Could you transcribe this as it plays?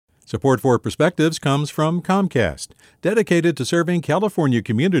Support for Perspectives comes from Comcast, dedicated to serving California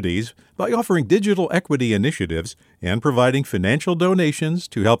communities by offering digital equity initiatives and providing financial donations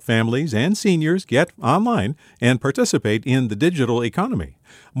to help families and seniors get online and participate in the digital economy.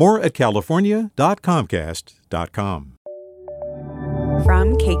 More at california.comcast.com.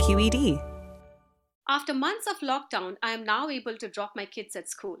 From KQED. After months of lockdown, I am now able to drop my kids at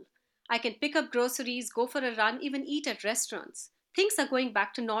school. I can pick up groceries, go for a run, even eat at restaurants. Things are going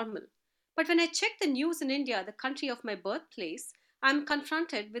back to normal. But when I check the news in India, the country of my birthplace, I'm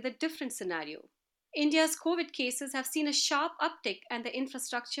confronted with a different scenario. India's COVID cases have seen a sharp uptick and the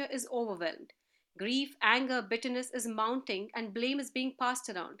infrastructure is overwhelmed. Grief, anger, bitterness is mounting and blame is being passed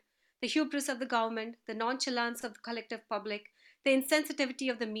around. The hubris of the government, the nonchalance of the collective public, the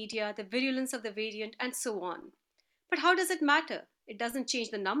insensitivity of the media, the virulence of the variant, and so on. But how does it matter? It doesn't change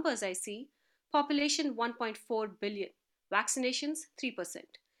the numbers I see. Population 1.4 billion. Vaccinations 3%.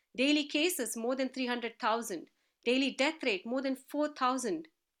 Daily cases more than 300,000. Daily death rate more than 4,000.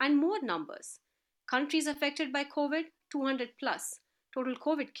 And more numbers. Countries affected by COVID 200 plus. Total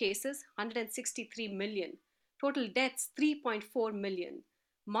COVID cases 163 million. Total deaths 3.4 million.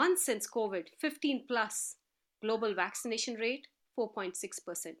 Months since COVID 15 plus. Global vaccination rate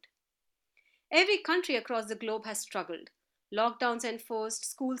 4.6%. Every country across the globe has struggled. Lockdowns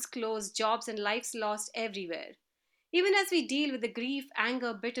enforced, schools closed, jobs and lives lost everywhere. Even as we deal with the grief,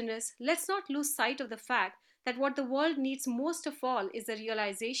 anger, bitterness, let's not lose sight of the fact that what the world needs most of all is the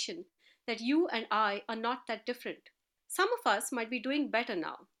realization that you and I are not that different. Some of us might be doing better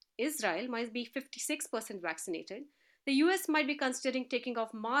now. Israel might be 56% vaccinated. The US might be considering taking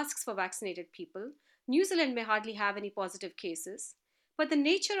off masks for vaccinated people. New Zealand may hardly have any positive cases. But the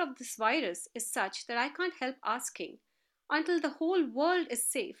nature of this virus is such that I can't help asking, until the whole world is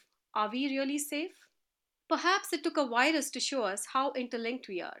safe, are we really safe? Perhaps it took a virus to show us how interlinked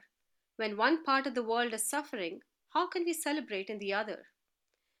we are. When one part of the world is suffering, how can we celebrate in the other?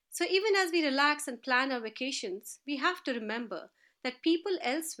 So even as we relax and plan our vacations, we have to remember that people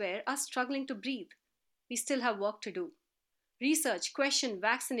elsewhere are struggling to breathe. We still have work to do. Research, question,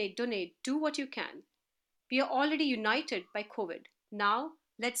 vaccinate, donate, do what you can. We are already united by COVID. Now,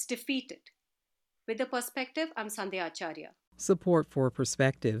 let's defeat it. With the perspective, I'm Sandhya Acharya. Support for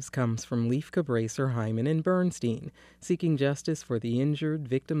Perspectives comes from Leif Cabraser, Hyman, and Bernstein, seeking justice for the injured,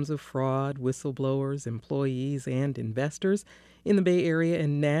 victims of fraud, whistleblowers, employees, and investors in the Bay Area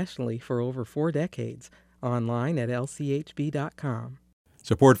and nationally for over 4 decades. Online at lchb.com.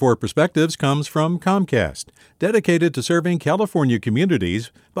 Support for Perspectives comes from Comcast, dedicated to serving California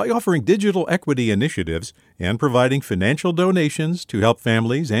communities by offering digital equity initiatives and providing financial donations to help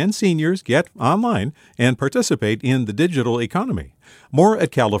families and seniors get online and participate in the digital economy. More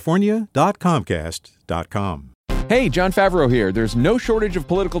at california.comcast.com. Hey, Jon Favreau here. There's no shortage of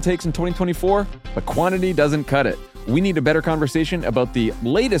political takes in 2024, but quantity doesn't cut it. We need a better conversation about the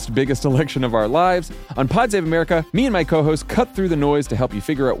latest biggest election of our lives. On Pod Save America, me and my co-hosts cut through the noise to help you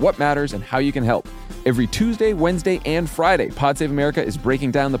figure out what matters and how you can help. Every Tuesday, Wednesday, and Friday, Pod Save America is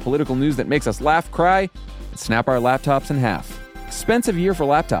breaking down the political news that makes us laugh, cry, and snap our laptops in half. Expensive year for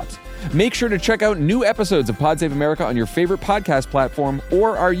laptops. Make sure to check out new episodes of Pod Save America on your favorite podcast platform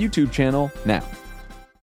or our YouTube channel now.